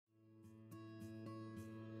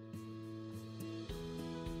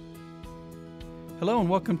Hello and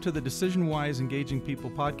welcome to the DecisionWise Engaging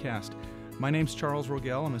People podcast. My name's Charles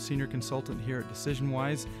Rogel. I'm a senior consultant here at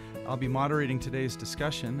DecisionWise. I'll be moderating today's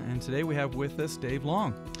discussion, and today we have with us Dave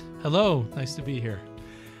Long. Hello, nice to be here.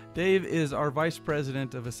 Dave is our Vice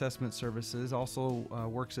President of Assessment Services, also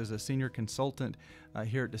works as a senior consultant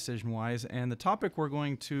here at DecisionWise, and the topic we're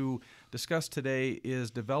going to discuss today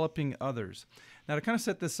is developing others. Now, to kind of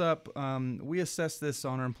set this up, we assess this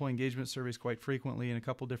on our employee engagement surveys quite frequently in a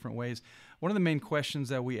couple different ways. One of the main questions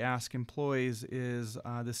that we ask employees is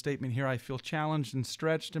the statement here: I feel challenged and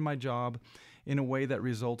stretched in my job in a way that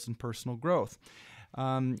results in personal growth.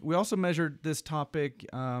 We also measured this topic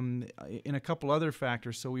in a couple other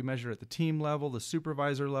factors. So we measure at the team level, the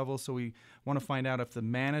supervisor level. So we want to find out if the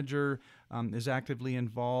manager is actively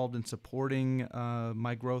involved in supporting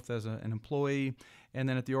my growth as an employee. And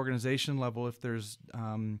then at the organization level, if there's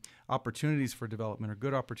opportunities for development or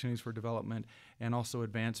good opportunities for development and also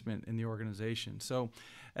advancement in the organization. So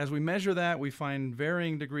as we measure that, we find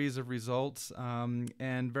varying degrees of results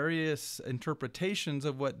and various interpretations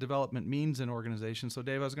of what development means in organizations. So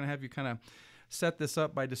Dave, I was going to have you kind of set this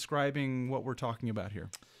up by describing what we're talking about here.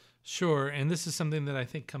 Sure, and this is something that I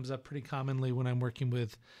think comes up pretty commonly when I'm working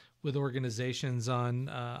with organizations on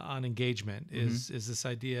engagement, is this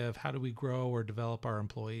idea of how do we grow or develop our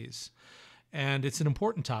employees. And it's an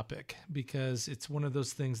important topic because it's one of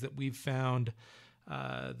those things that we've found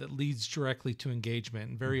that leads directly to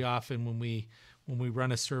engagement. And very often when we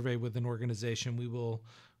run a survey with an organization, we will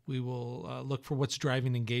look for what's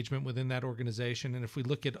driving engagement within that organization. And if we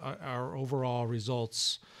look at our overall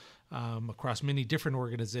results across many different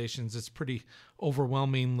organizations, it's pretty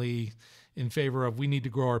overwhelmingly in favor of we need to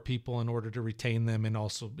grow our people in order to retain them and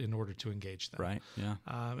also in order to engage them. Right, yeah.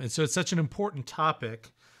 And so it's such an important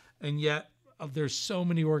topic, and yet there's so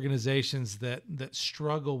many organizations that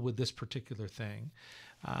struggle with this particular thing,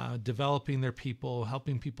 developing their people,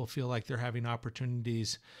 helping people feel like they're having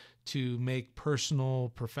opportunities to make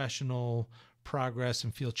personal, professional progress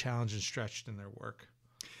and feel challenged and stretched in their work.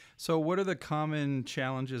 So what are the common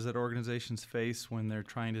challenges that organizations face when they're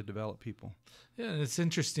trying to develop people? Yeah, and it's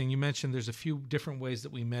interesting. You mentioned there's a few different ways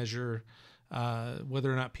that we measure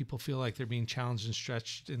whether or not people feel like they're being challenged and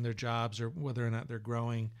stretched in their jobs or whether or not they're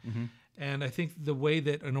growing. Mm-hmm. And I think the way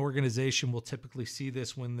that an organization will typically see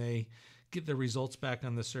this when they get the results back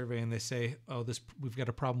on the survey and they say, oh, we've got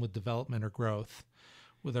a problem with development or growth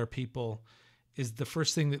with our people, is the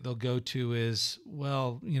first thing that they'll go to is,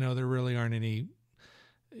 well, there really aren't any.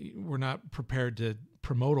 We're not prepared to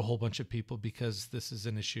promote a whole bunch of people because this is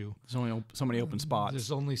an issue. There's only so many open spots. There's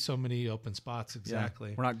only so many open spots,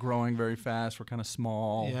 exactly. Yeah. We're not growing very fast. We're kind of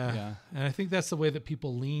small. Yeah. And I think that's the way that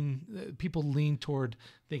people lean toward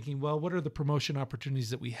thinking, well, what are the promotion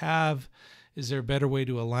opportunities that we have? Is there a better way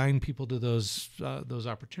to align people to those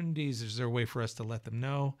opportunities? Is there a way for us to let them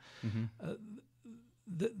know? Mm-hmm.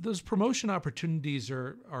 Those promotion opportunities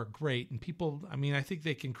are great, and people, I think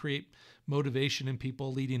they can create motivation in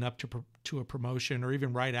people leading up to a promotion or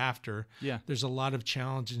even right after. Yeah. There's a lot of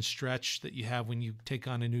challenge and stretch that you have when you take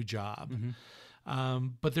on a new job. Mm-hmm.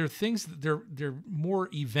 But there are things that they're more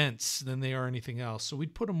events than they are anything else. So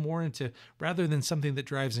we'd put them more into, rather than something that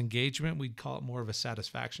drives engagement, we'd call it more of a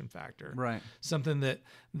satisfaction factor. Right. Something that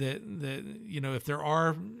if there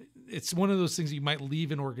are, it's one of those things you might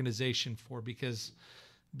leave an organization for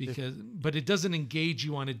but it doesn't engage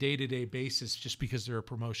you on a day-to-day basis just because there are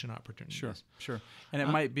promotion opportunities. Sure. And it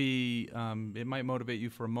might be, it might motivate you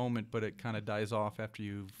for a moment, but it kind of dies off after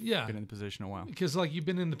you've been in the position a while. Because you've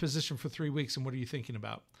been in the position for 3 weeks, and what are you thinking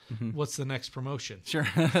about? Mm-hmm. What's the next promotion? Sure.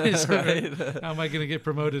 Right. How am I going to get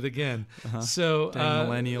promoted again? Uh-huh. So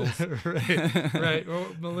millennials. right. Well,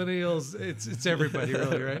 millennials, it's everybody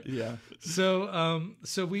really, right? Yeah. So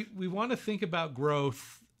we want to think about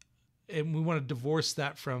growth. And we want to divorce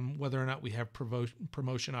that from whether or not we have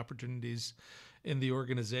promotion opportunities in the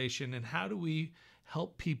organization. And how do we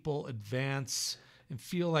help people advance and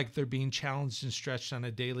feel like they're being challenged and stretched on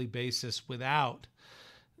a daily basis without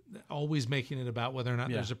always making it about whether or not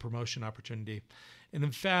there's a promotion opportunity. And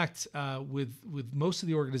in fact, with most of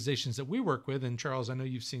the organizations that we work with, and Charles, I know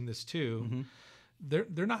you've seen this too, mm-hmm.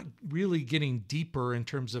 They're not really getting deeper in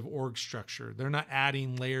terms of org structure. They're not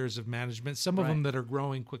adding layers of management. Some of them that are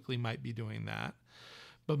growing quickly might be doing that.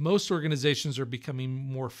 But most organizations are becoming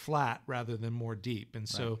more flat rather than more deep. And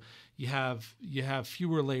so you have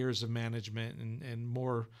fewer layers of management and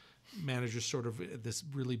more managers sort of at this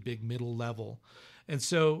really big middle level. And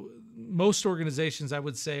so most organizations, I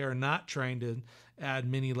would say, are not trying to add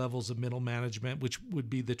many levels of middle management, which would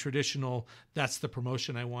be the traditional, that's the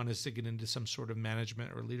promotion I want, is to get into some sort of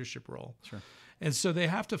management or leadership role. Sure. And so they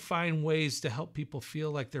have to find ways to help people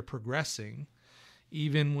feel like they're progressing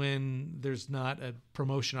even when there's not a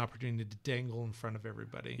promotion opportunity to dangle in front of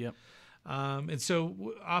everybody. Yep. And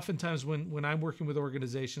so oftentimes when I'm working with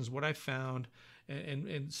organizations, what I found,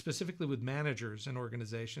 and specifically with managers and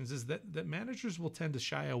organizations, is that managers will tend to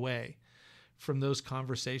shy away from those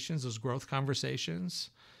conversations, those growth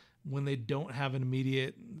conversations, when they don't have an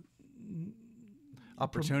immediate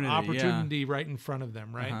opportunity right in front of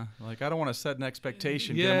them, right? Like, I don't want to set an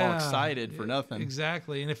expectation, get them all excited for nothing.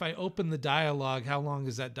 Exactly. And if I open the dialogue, how long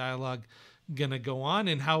is that dialogue going to go on,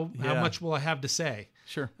 and how much will I have to say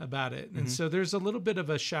about it? And so there's a little bit of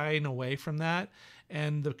a shying away from that.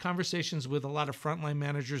 And the conversations with a lot of frontline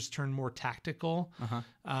managers turn more tactical.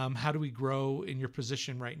 How do we grow in your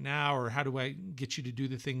position right now? Or how do I get you to do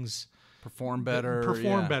the things perform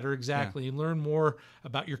better, exactly. And learn more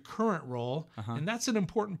about your current role. And that's an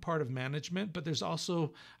important part of management. But there's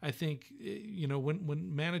also, I think,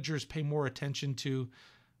 when managers pay more attention to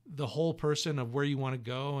the whole person of where you want to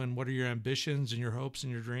go and what are your ambitions and your hopes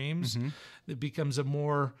and your dreams, it becomes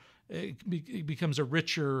it becomes a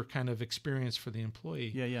richer kind of experience for the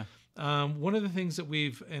employee. One of the things that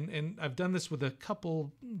and I've done this with a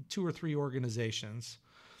couple, 2 or 3 organizations,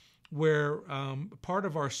 where part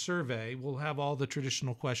of our survey, we'll have all the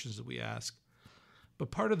traditional questions that we ask,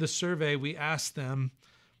 but part of the survey, we ask them,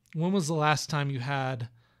 when was the last time you had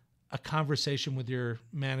a conversation with your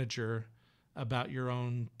manager about your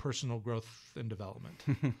own personal growth and development?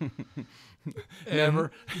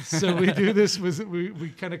 Never. So we do this we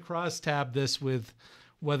kind of cross-tab this with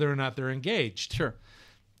whether or not they're engaged. Sure.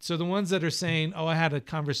 So the ones that are saying, I had a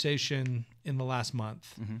conversation in the last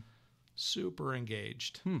month, super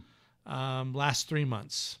engaged. Last 3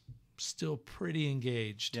 months, still pretty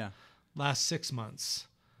engaged. Last 6 months,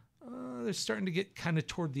 they're starting to get kind of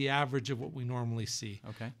toward the average of what we normally see.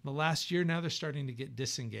 The last year, now they're starting to get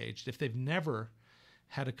disengaged. If they've never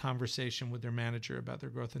had a conversation with their manager about their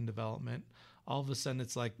growth and development, all of a sudden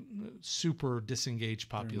it's like super disengaged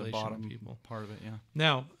population of people. Part of it,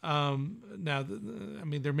 Now,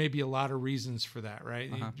 there may be a lot of reasons for that,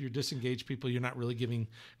 right? You're disengaged people. You're not really giving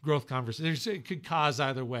growth conversations. It could cause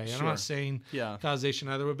either way. I'm not saying causation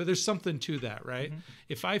either way, but there's something to that, right?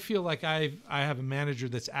 If I feel like I have a manager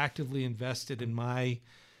that's actively invested in my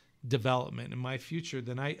development and my future,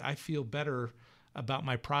 then I feel better about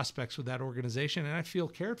my prospects with that organization, and I feel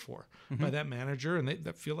cared for by that manager, and they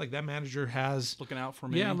feel like that manager has looking out for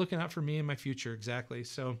me. Yeah, looking out for me and my future. Exactly.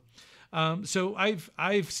 So, so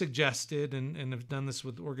I've suggested and have done this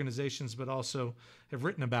with organizations, but also have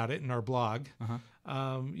written about it in our blog.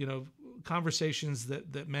 Conversations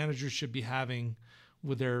that managers should be having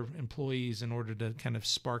with their employees in order to kind of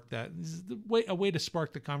spark that. This is a way to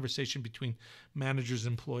spark the conversation between managers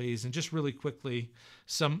and employees. And just really quickly,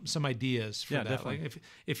 some ideas for that. Definitely. Like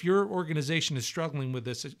if your organization is struggling with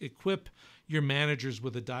this, equip your managers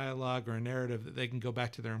with a dialogue or a narrative that they can go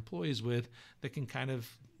back to their employees with that can kind of,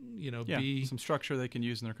 be some structure they can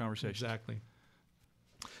use in their conversation. Exactly.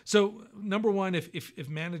 So number one, if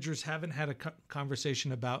managers haven't had a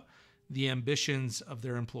conversation about the ambitions of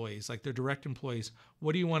their employees, like their direct employees,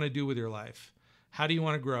 what do you want to do with your life? How do you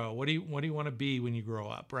want to grow? What do you want to be when you grow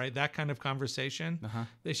up? Right, that kind of conversation.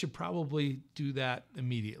 They should probably do that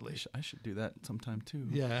immediately. I should do that sometime too.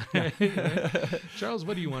 Yeah. Charles,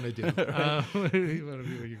 what do you want to do? What do you want to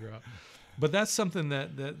be when you grow up? But that's something that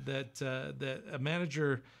a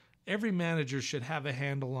manager, every manager should have a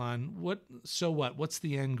handle on. What's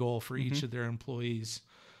the end goal for each of their employees?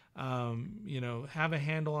 Have a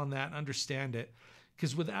handle on that, understand it.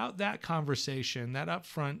 Because without that conversation, that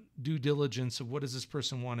upfront due diligence of what does this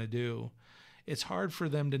person want to do, it's hard for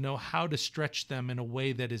them to know how to stretch them in a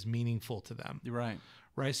way that is meaningful to them. Right.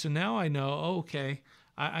 Right. So now I know, okay,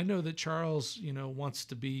 I know that Charles, wants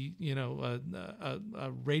to be,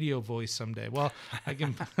 a radio voice someday. Well, I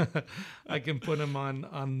can put him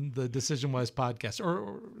on the DecisionWise podcast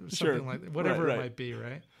or something like that, whatever it might be.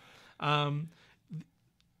 Right.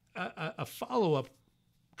 A follow-up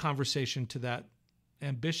conversation to that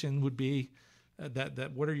ambition would be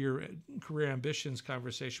that what are your career ambitions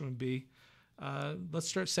conversation would be, let's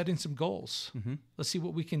start setting some goals. Let's see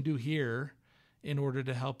what we can do here in order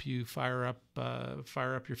to help you fire up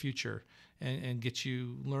your future and get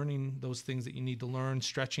you learning those things that you need to learn,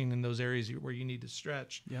 stretching in those areas where you need to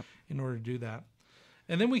stretch in order to do that.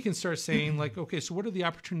 And then we can start saying like, okay, so what are the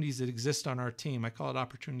opportunities that exist on our team? I call it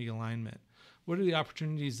opportunity alignment. What are the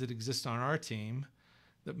opportunities that exist on our team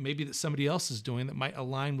that maybe that somebody else is doing that might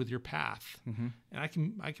align with your path? And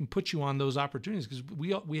I can put you on those opportunities because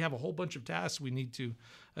we have a whole bunch of tasks we need to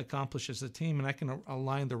accomplish as a team, and I can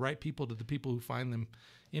align the right people to the people who find them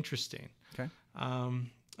interesting. Okay.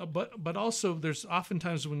 but also there's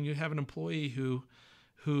oftentimes when you have an employee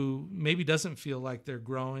who maybe doesn't feel like they're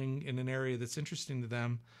growing in an area that's interesting to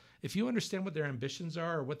them. If you understand what their ambitions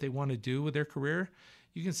are or what they want to do with their career,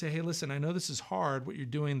 you can say, hey, listen, I know this is hard. What you're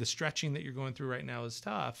doing, the stretching that you're going through right now is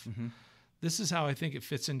tough. Mm-hmm. This is how I think it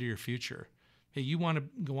fits into your future. Hey, you want to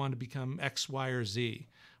go on to become X, Y, or Z.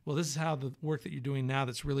 Well, this is how the work that you're doing now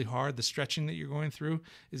that's really hard, the stretching that you're going through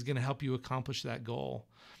is going to help you accomplish that goal.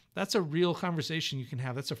 That's a real conversation you can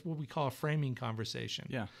have. That's what we call a framing conversation.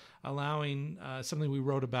 Yeah. Allowing something we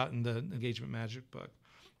wrote about in the Engagement Magic book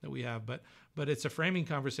that we have. But it's a framing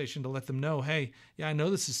conversation to let them know, hey, yeah, I know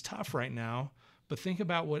this is tough right now, but think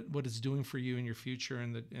about what it's doing for you in your future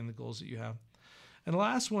and the goals that you have. And the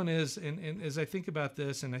last one is, and as I think about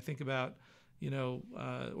this, and I think about,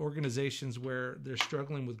 organizations where they're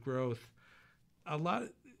struggling with growth,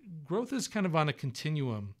 growth is kind of on a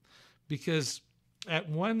continuum, because at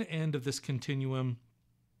one end of this continuum,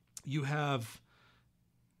 you have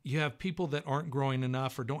people that aren't growing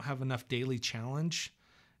enough or don't have enough daily challenge,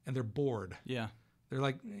 and they're bored. Yeah. They're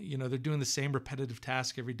like, they're doing the same repetitive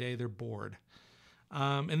task every day. They're bored.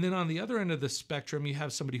 And then on the other end of the spectrum, you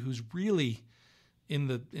have somebody who's really in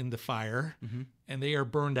the fire, mm-hmm. and they are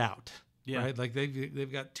burned out. Yeah. Right? Like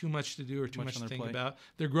they've got too much to do or too much to think about.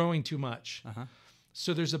 They're growing too much. Uh-huh.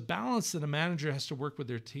 So there's a balance that a manager has to walk with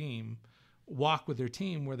their team,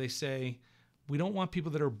 where they say, we don't want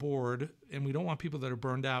people that are bored and we don't want people that are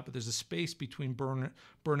burned out, but there's a space between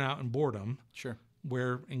burnout and boredom. Sure.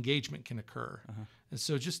 Where engagement can occur. Uh-huh. And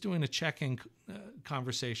so just doing a check-in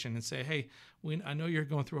conversation and say, hey, I know you're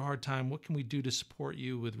going through a hard time. What can we do to support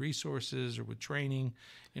you with resources or with training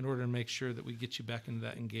in order to make sure that we get you back into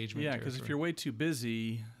that engagement? Yeah, because if you're way too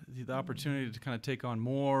busy, the opportunity to kind of take on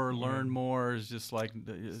more, learn more is just like...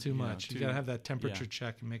 It's too much. You got to have that temperature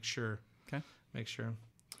check and make sure. Okay. Make sure.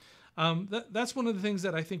 That's one of the things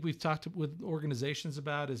that I think we've talked with organizations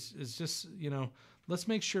about is just, let's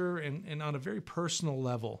make sure, and on a very personal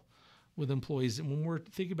level with employees, and when we're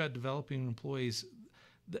thinking about developing employees,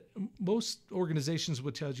 most organizations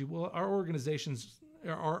would tell you, well, our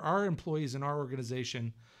employees in our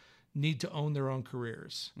organization need to own their own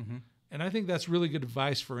careers. Mm-hmm. And I think that's really good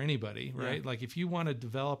advice for anybody, right? Yeah. Like if you want to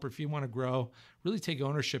develop or if you want to grow, really take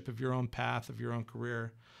ownership of your own path, of your own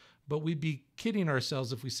career. But we'd be kidding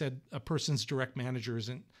ourselves if we said a person's direct manager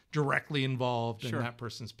isn't directly involved in that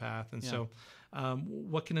person's path. And so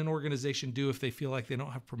what can an organization do if they feel like they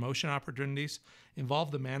don't have promotion opportunities?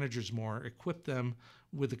 Involve the managers more, equip them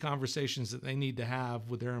with the conversations that they need to have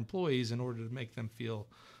with their employees in order to make them feel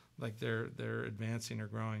like they're advancing or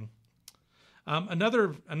growing.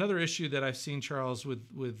 Another issue that I've seen, Charles,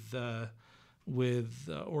 with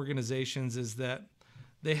organizations is that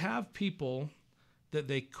they have people that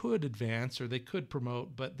they could advance or they could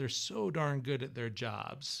promote, but they're so darn good at their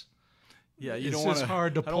jobs. Yeah, you don't want to.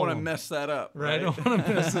 Hard to pull. I don't want to mess that up. Right. I don't want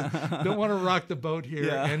to mess it. Don't want to rock the boat here.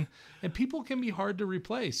 Yeah. And people can be hard to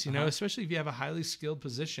replace. Especially if you have a highly skilled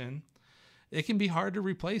position, it can be hard to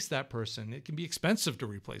replace that person. It can be expensive to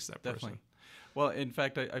replace that person. Definitely. Well, in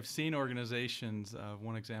fact, I've seen organizations.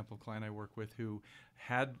 One example, a client I work with, who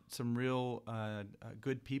had some real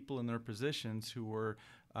good people in their positions who were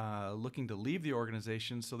looking to leave the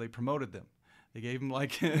organization, so they promoted them. They gave them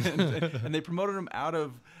and they promoted them out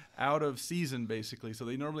of season, basically. So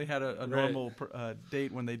they normally had a normal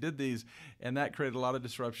date when they did these, and that created a lot of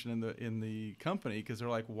disruption in the company, because they're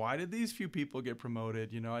like, why did these few people get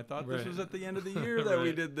promoted? I thought this was at the end of the year that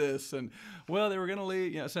we did this, and well, they were going to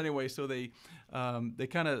leave. So anyway, so they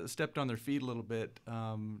kind of stepped on their feet a little bit,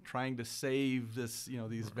 trying to save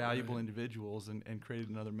these valuable individuals, and created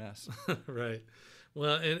another mess. Right.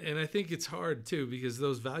 Well, and I think it's hard, too, because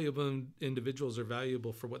those valuable individuals are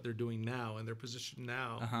valuable for what they're doing now and their position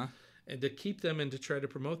now. Uh-huh. And to keep them and to try to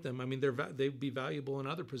promote them, I mean, they'd be valuable in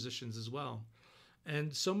other positions as well.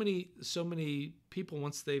 And so many people,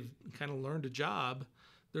 once they've kind of learned a job,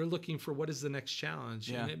 they're looking for what is the next challenge.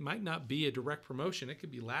 Yeah. And it might not be a direct promotion. It could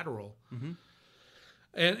be lateral. Mm-hmm.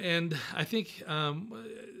 And I think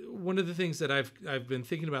one of the things that I've been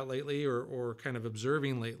thinking about lately or kind of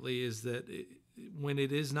observing lately is that when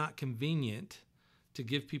it is not convenient to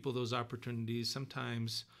give people those opportunities,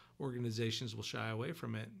 sometimes organizations will shy away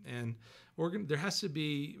from it. And there has to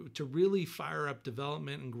be, to really fire up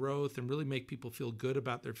development and growth and really make people feel good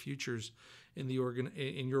about their futures in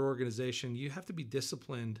your organization, you have to be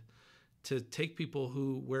disciplined to take people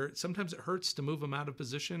where sometimes it hurts to move them out of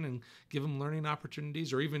position and give them learning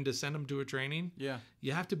opportunities, or even to send them to a training. Yeah.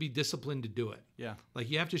 You have to be disciplined to do it. Yeah. Like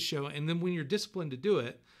you have to show, and then when you're disciplined to do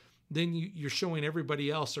it, then you're showing everybody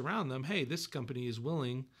else around them, hey, this company is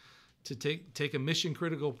willing to take a mission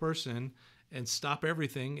critical person and stop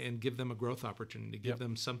everything and give them a growth opportunity, give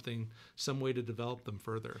them some way to develop them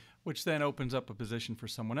further. Which then opens up a position for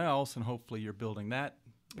someone else, and hopefully you're building that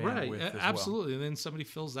right, as absolutely. well. And then somebody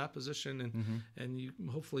fills that position, and you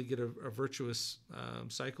hopefully get a virtuous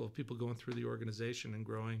cycle of people going through the organization and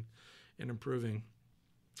growing and improving.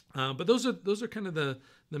 But those are kind of the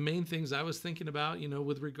main things I was thinking about,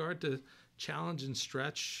 with regard to challenge and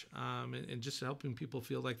stretch, and just helping people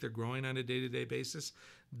feel like they're growing on a day-to-day basis.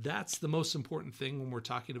 That's the most important thing when we're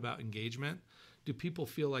talking about engagement. Do people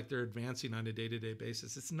feel like they're advancing on a day-to-day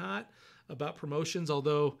basis? It's not about promotions,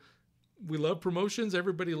 although we love promotions.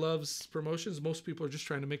 Everybody loves promotions. Most people are just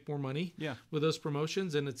trying to make more money with those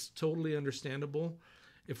promotions, and it's totally understandable.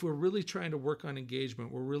 If we're really trying to work on engagement,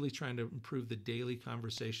 we're really trying to improve the daily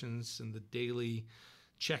conversations and the daily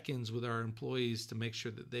check-ins with our employees to make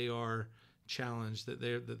sure that they are challenged, that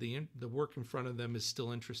the work in front of them is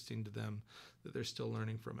still interesting to them, that they're still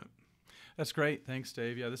learning from it. That's great. Thanks,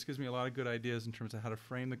 Dave. Yeah, this gives me a lot of good ideas in terms of how to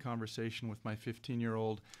frame the conversation with my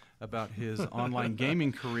 15-year-old about his online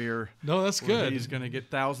gaming career. No, that's good. He's going to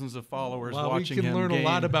get thousands of followers well, watching him we can learn game. a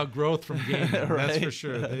lot about growth from gaming. Right? That's for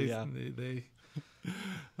sure.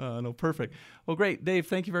 No, perfect. Well, great. Dave,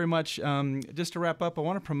 thank you very much. Just to wrap up, I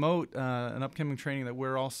want to promote an upcoming training that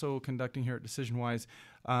we're also conducting here at DecisionWise.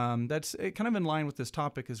 That's kind of in line with this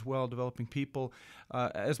topic as well, developing people.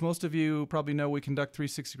 As most of you probably know, we conduct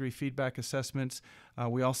 360-degree feedback assessments.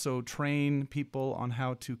 We also train people on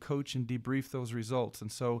how to coach and debrief those results.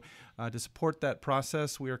 And so to support that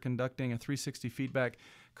process, we are conducting a 360 feedback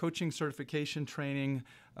coaching certification training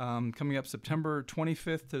coming up September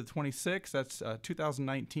 25th to the 26th. That's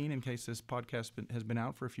 2019, in case this podcast has been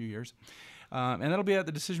out for a few years. And that'll be at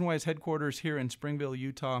the DecisionWise headquarters here in Springville,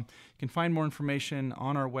 Utah. You can find more information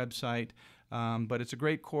on our website. But it's a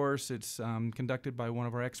great course. It's conducted by one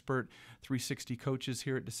of our expert 360 coaches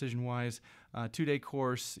here at DecisionWise. 2-day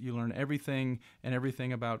course. You learn everything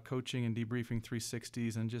about coaching and debriefing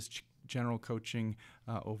 360s and just general coaching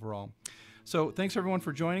overall. So thanks, everyone,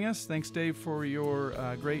 for joining us. Thanks, Dave, for your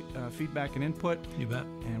great feedback and input. You bet.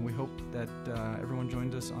 And we hope that everyone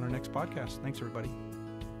joins us on our next podcast. Thanks, everybody.